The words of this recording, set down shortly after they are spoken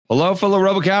Hello, fellow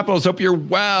Rebel Capitalists. Hope you're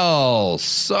well.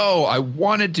 So I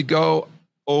wanted to go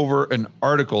over an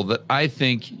article that I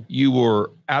think you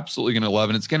were absolutely going to love,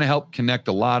 and it's going to help connect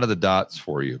a lot of the dots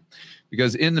for you.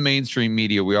 Because in the mainstream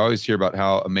media, we always hear about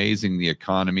how amazing the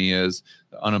economy is,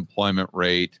 the unemployment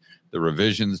rate, the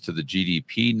revisions to the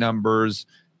GDP numbers,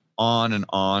 on and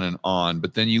on and on.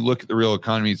 But then you look at the real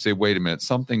economy and say, wait a minute,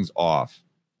 something's off.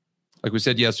 Like we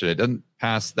said yesterday, it doesn't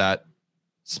pass that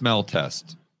smell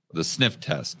test, the sniff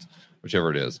test, whichever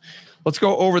it is. Let's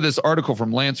go over this article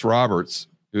from Lance Roberts,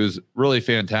 who's really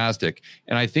fantastic.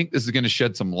 And I think this is going to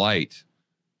shed some light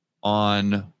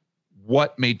on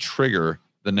what may trigger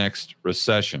the next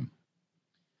recession.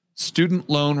 Student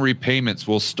loan repayments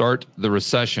will start the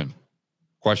recession, ?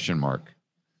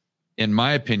 In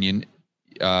my opinion,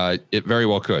 it very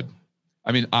well could.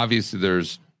 I mean, obviously,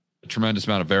 there's a tremendous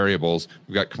amount of variables.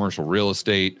 We've got commercial real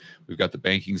estate. We've got the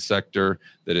banking sector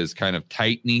that is kind of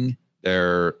tightening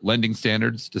their lending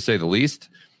standards, to say the least.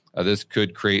 This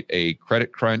could create a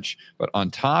credit crunch. But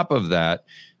on top of that,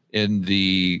 in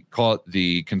the, call it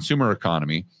the consumer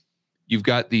economy, you've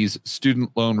got these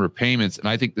student loan repayments, and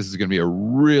I think this is going to be a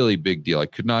really big deal. I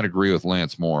could not agree with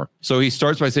Lance more. So he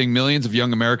starts by saying millions of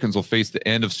young Americans will face the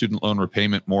end of student loan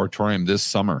repayment moratorium this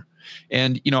summer.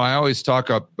 And, you know, I always talk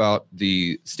about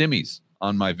the stimmies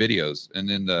on my videos and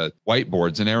in the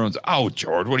whiteboards, and everyone's, oh,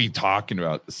 George, what are you talking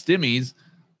about? The stimmies?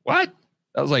 What?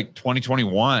 That was like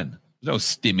 2021. There's no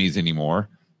stimmies anymore.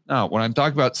 No, when I'm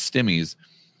talking about stimmies,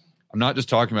 I'm not just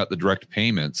talking about the direct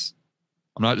payments.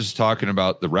 I'm not just talking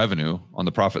about the revenue on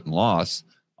the profit and loss.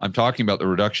 I'm talking about the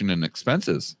reduction in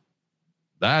expenses.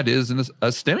 That is a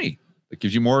stimmy. That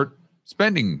gives you more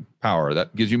spending power.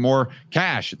 That gives you more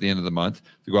cash at the end of the month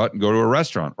to go out and go to a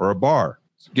restaurant or a bar.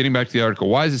 So getting back to the article,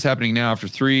 why is this happening now after a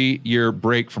 3-year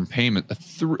break from payment?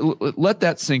 Let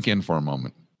that sink in for a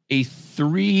moment. A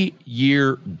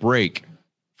 3-year break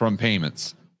from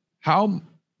payments. How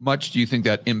much do you think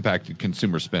that impacted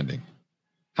consumer spending?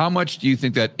 How much do you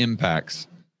think that impacts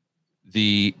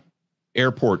the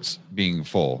airports being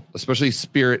full, especially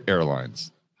Spirit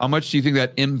Airlines? How much do you think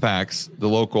that impacts the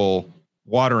local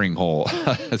watering hole?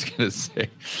 I was going to say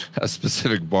a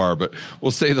specific bar, but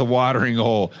we'll say the watering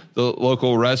hole, the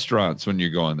local restaurants when you're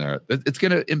going there. It's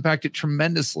going to impact it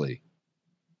tremendously.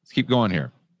 Let's keep going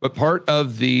here. But part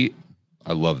of the,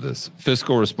 I love this,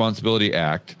 Fiscal Responsibility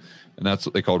Act, and that's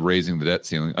what they called raising the debt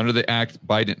ceiling. Under the act,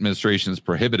 Biden administration is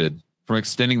prohibited from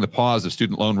extending the pause of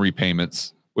student loan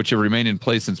repayments, which have remained in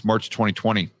place since March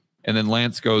 2020. And then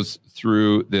Lance goes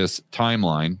through this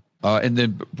timeline. And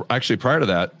then actually prior to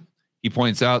that, he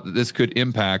points out that this could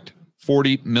impact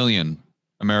 40 million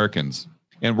Americans.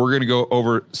 And we're going to go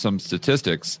over some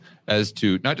statistics as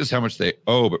to not just how much they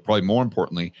owe, but probably more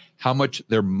importantly, how much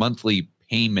their monthly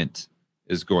payment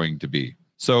is going to be.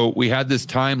 So we had this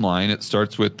timeline. It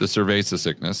starts with the cerveza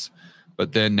sickness,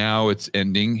 but then now it's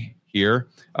ending here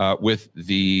with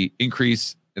the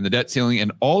increase in the debt ceiling.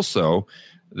 And also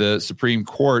the Supreme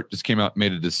Court just came out and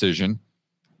made a decision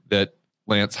that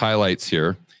Lance highlights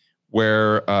here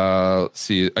where, let's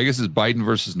see, I guess it's Biden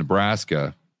versus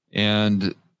Nebraska.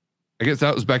 And I guess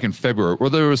that was back in February. Well,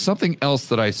 there was something else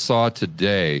that I saw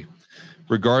today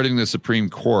regarding the Supreme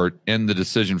Court and the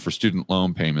decision for student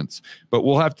loan payments. But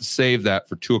we'll have to save that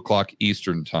for 2 o'clock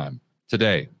Eastern time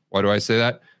today. Why do I say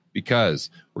that? Because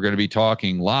we're going to be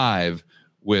talking live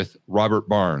with Robert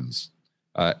Barnes,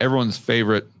 everyone's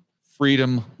favorite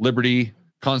freedom, liberty,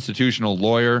 constitutional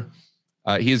lawyer.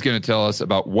 He's going to tell us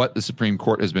about what the Supreme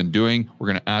Court has been doing. We're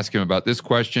going to ask him about this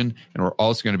question, and we're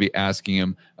also going to be asking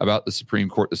him about the Supreme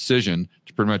Court decision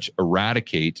to pretty much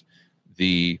eradicate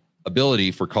the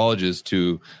ability for colleges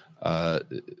to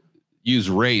use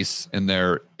race in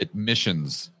their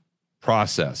admissions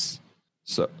process.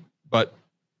 So, but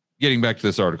getting back to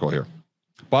this article here,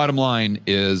 bottom line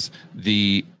is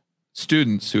the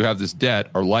students who have this debt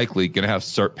are likely going to have to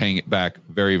start paying it back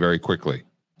very, very quickly.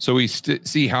 So we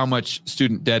see how much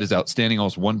student debt is outstanding,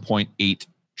 almost 1.8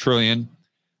 trillion.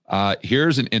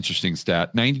 Here's an interesting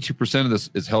stat. 92% of this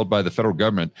is held by the federal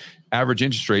government. Average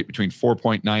interest rate between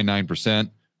 4.99%,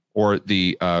 or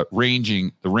the range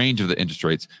of the interest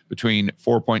rates between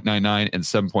 4.99 and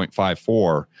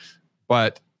 7.54.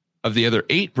 But of the other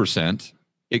 8%,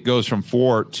 it goes from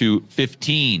 4 to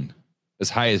 15, as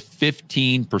high as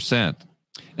 15%.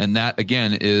 And that,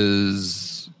 again,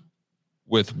 is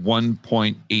with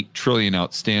 1.8 trillion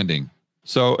outstanding.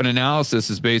 So an analysis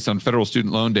is based on federal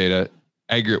student loan data,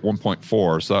 aggregate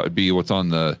 1.4. So that would be what's on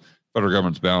the federal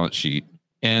government's balance sheet.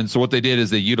 And so what they did is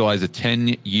they utilized a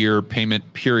 10-year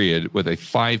payment period with a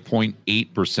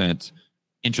 5.8%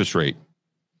 interest rate.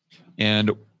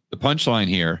 And The punchline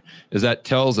here is that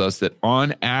tells us that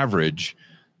on average,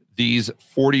 these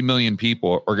 40 million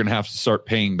people are going to have to start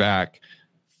paying back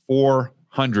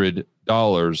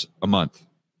 $400 a month.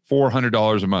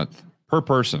 $400 a month per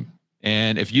person.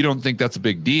 And if you don't think that's a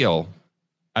big deal,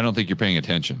 I don't think you're paying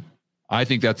attention. I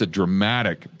think that's a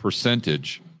dramatic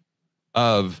percentage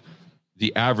of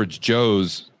the average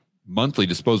Joe's monthly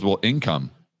disposable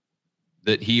income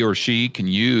that he or she can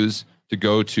use to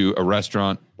go to a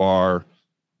restaurant, bar,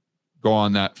 go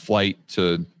on that flight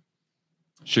to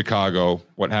Chicago,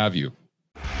 what have you.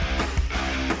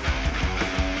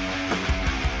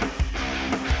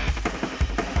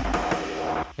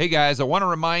 Hey guys, I want to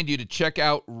remind you to check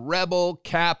out Rebel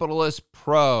Capitalist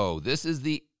Pro. This is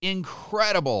the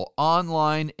incredible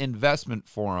online investment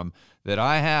forum that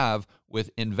I have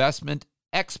with investment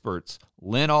experts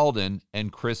Lynn Alden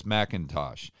and Chris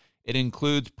McIntosh. It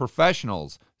includes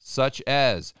professionals such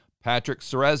as Patrick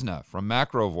Ceresna from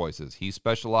Macro Voices. He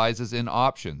specializes in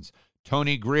options.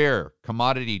 Tony Greer,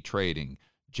 commodity trading.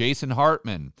 Jason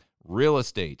Hartman, real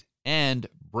estate. And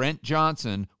Brent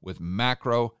Johnson with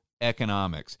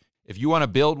macroeconomics. If you want to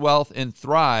build wealth and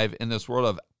thrive in this world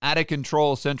of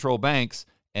out-of-control central banks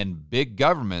and big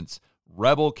governments,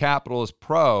 Rebel Capitalist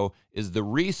Pro is the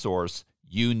resource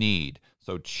you need.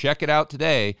 So check it out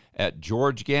today at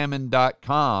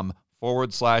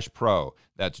georgegammon.com/pro.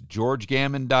 That's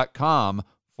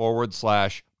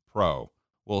georgegammon.com/pro.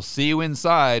 We'll see you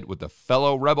inside with the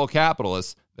fellow Rebel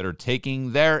capitalists that are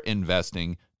taking their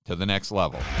investing to the next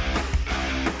level.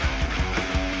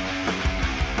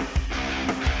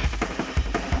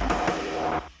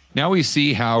 Now we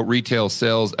see how retail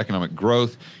sales economic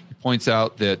growth. He points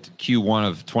out that Q1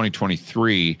 of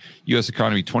 2023, U.S.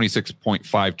 economy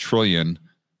 26.5 trillion.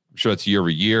 I'm sure that's year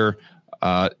over year.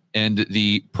 And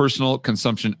the personal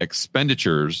consumption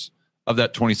expenditures of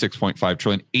that 26.5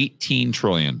 trillion, 18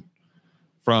 trillion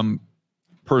from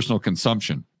personal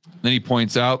consumption. Then he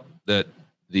points out that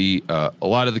a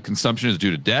lot of the consumption is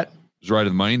due to debt. Is right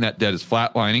of the money, and that debt is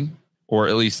flatlining, or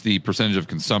at least the percentage of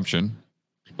consumption.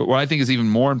 But what I think is even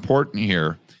more important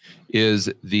here is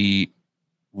the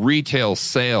retail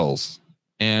sales.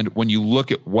 And when you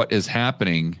look at what is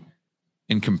happening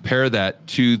and compare that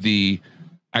to the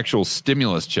actual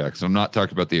stimulus checks, I'm not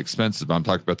talking about the expenses, but I'm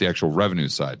talking about the actual revenue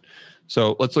side.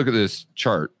 So let's look at this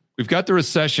chart. We've got the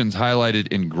recessions highlighted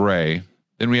in gray.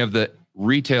 Then we have the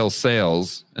retail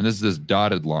sales, and this is this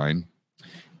dotted line.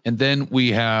 And then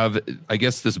we have, I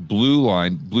guess, this blue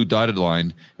dotted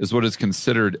line is what is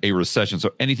considered a recession.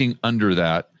 So anything under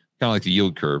that, kind of like the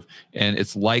yield curve. And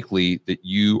it's likely that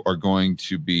you are going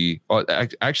to be,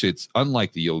 actually, it's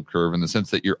unlike the yield curve in the sense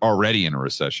that you're already in a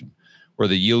recession, where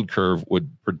the yield curve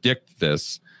would predict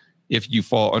this. If you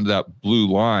fall under that blue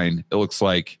line, it looks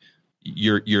like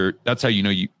that's how you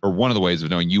know or one of the ways of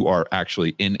knowing you are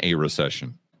actually in a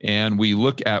recession. And we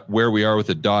look at where we are with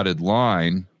the dotted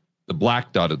line, the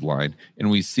black dotted line, and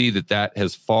we see that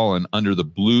has fallen under the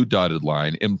blue dotted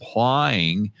line,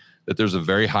 implying that there's a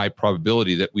very high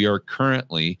probability that we are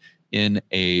currently in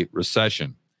a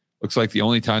recession. Looks like the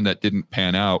only time that didn't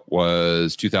pan out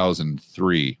was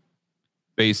 2003,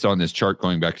 based on this chart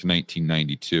going back to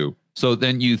 1992. So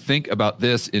then you think about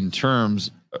this in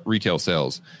terms of retail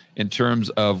sales, in terms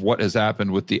of what has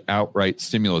happened with the outright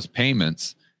stimulus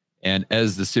payments. And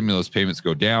as the stimulus payments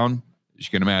go down, as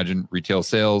you can imagine, retail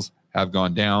sales have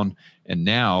gone down, and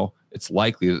now it's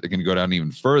likely that they're going to go down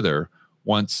even further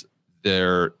once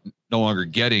they're no longer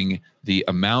getting the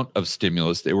amount of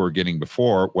stimulus they were getting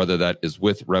before, whether that is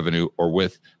with revenue or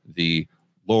with the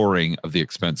lowering of the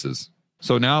expenses.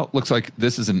 So now it looks like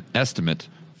this is an estimate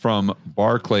from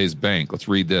Barclays Bank. Let's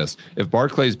read this. If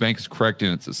Barclays Bank is correct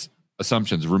in its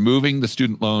assumptions, removing the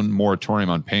student loan moratorium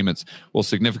on payments will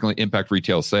significantly impact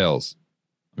retail sales.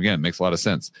 Again, it makes a lot of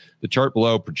sense. The chart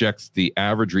below projects the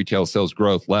average retail sales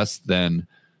growth less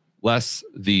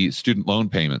the student loan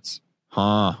payments.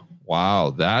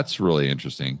 Wow, that's really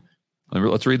interesting.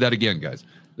 Let's read that again, guys.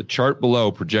 The chart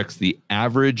below projects the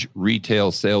average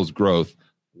retail sales growth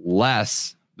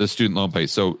less the student loan pay.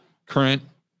 So current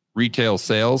retail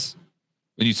sales,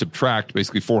 then you subtract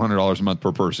basically $400 a month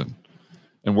per person.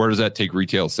 And where does that take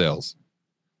retail sales?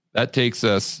 That takes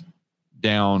us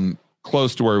down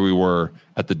close to where we were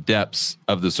at the depths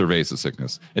of the cerveza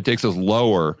sickness. It takes us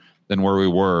lower than where we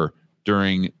were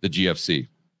during the GFC.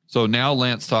 So now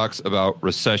Lance talks about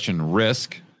recession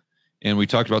risk, and we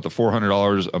talked about the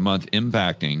 $400 a month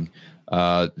impacting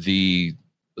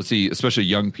especially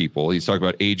young people. He's talking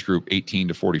about age group 18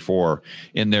 to 44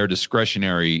 in their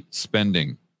discretionary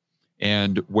spending.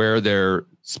 And where they're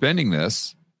spending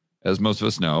this, as most of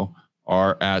us know,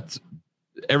 are at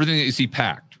everything that you see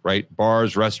packed, right?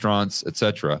 Bars, restaurants,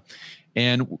 etc.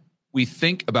 And we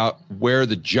think about where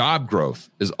the job growth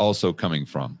is also coming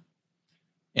from.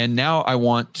 And now I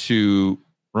want to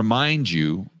remind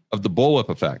you of the bullwhip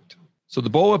effect. So the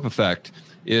bullwhip effect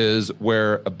is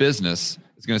where a business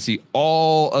is going to see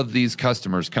all of these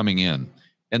customers coming in.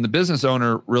 And the business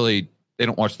owner really, they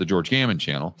don't watch the George Gammon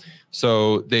channel.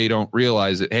 So they don't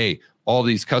realize that, hey, all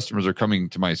these customers are coming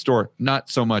to my store, not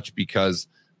so much because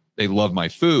they love my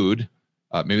food.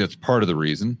 Maybe that's part of the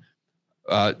reason.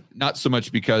 Not so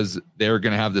much because they're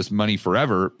going to have this money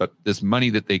forever, but this money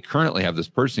that they currently have, this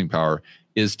purchasing power,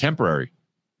 is temporary.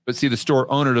 But see, the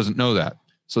store owner doesn't know that.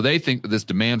 So they think that this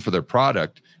demand for their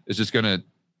product is just going to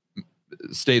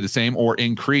stay the same or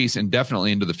increase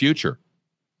indefinitely into the future.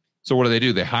 So what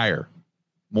do? They hire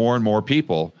more and more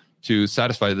people to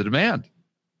satisfy the demand.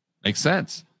 Makes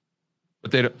sense.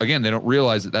 But they don't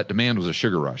realize that demand was a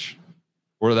sugar rush,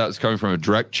 or that was coming from a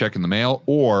direct check in the mail,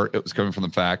 or it was coming from the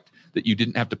fact that you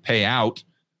didn't have to pay out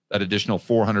that additional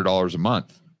 $400 a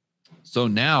month. So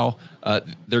now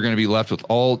they're going to be left with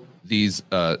all these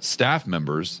staff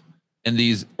members and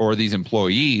these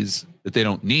employees that they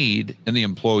don't need. And the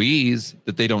employees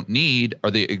that they don't need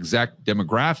are the exact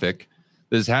demographic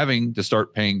that is having to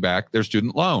start paying back their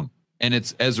student loan. And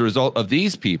it's as a result of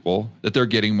these people that they're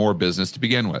getting more business to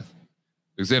begin with.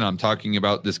 Because then I'm talking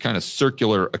about this kind of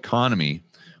circular economy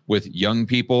with young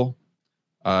people,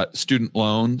 student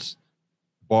loans,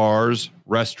 bars,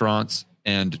 restaurants,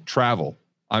 and travel.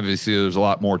 Obviously, there's a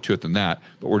lot more to it than that,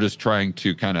 but we're just trying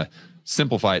to kind of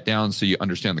simplify it down so you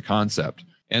understand the concept.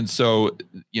 And so,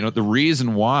 the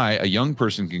reason why a young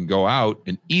person can go out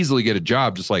and easily get a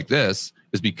job just like this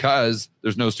is because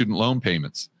there's no student loan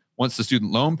payments. Once the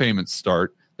student loan payments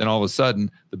start, then all of a sudden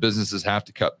the businesses have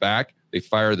to cut back. They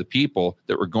fire the people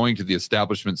that were going to the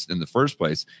establishments in the first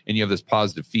place. And you have this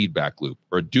positive feedback loop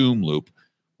or a doom loop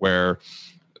where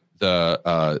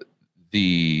the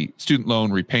student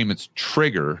loan repayments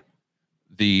trigger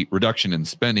the reduction in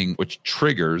spending, which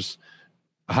triggers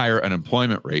a higher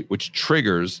unemployment rate, which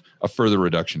triggers a further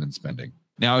reduction in spending.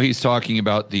 Now he's talking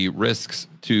about the risks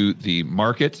to the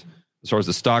market as far as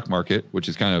the stock market, which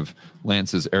is kind of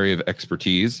Lance's area of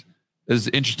expertise. This is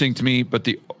interesting to me, but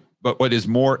what is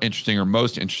more interesting or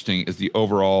most interesting is the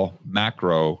overall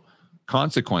macro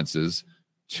consequences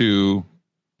to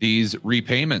these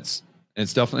repayments. And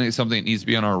it's definitely something that needs to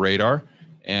be on our radar.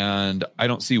 And I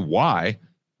don't see why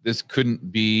this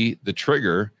couldn't be the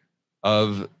trigger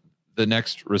of the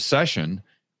next recession.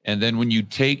 And then when you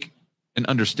take and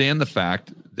understand the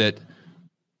fact that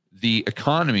the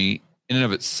economy in and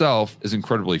of itself is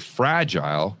incredibly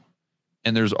fragile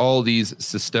and there's all these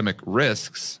systemic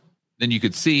risks, then you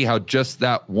could see how just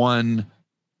that one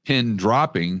pin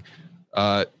dropping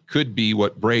could be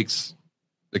what breaks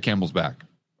the camel's back.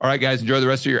 All right, guys, enjoy the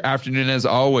rest of your afternoon. As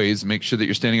always, make sure that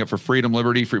you're standing up for freedom,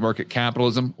 liberty, free market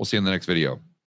capitalism. We'll see you in the next video.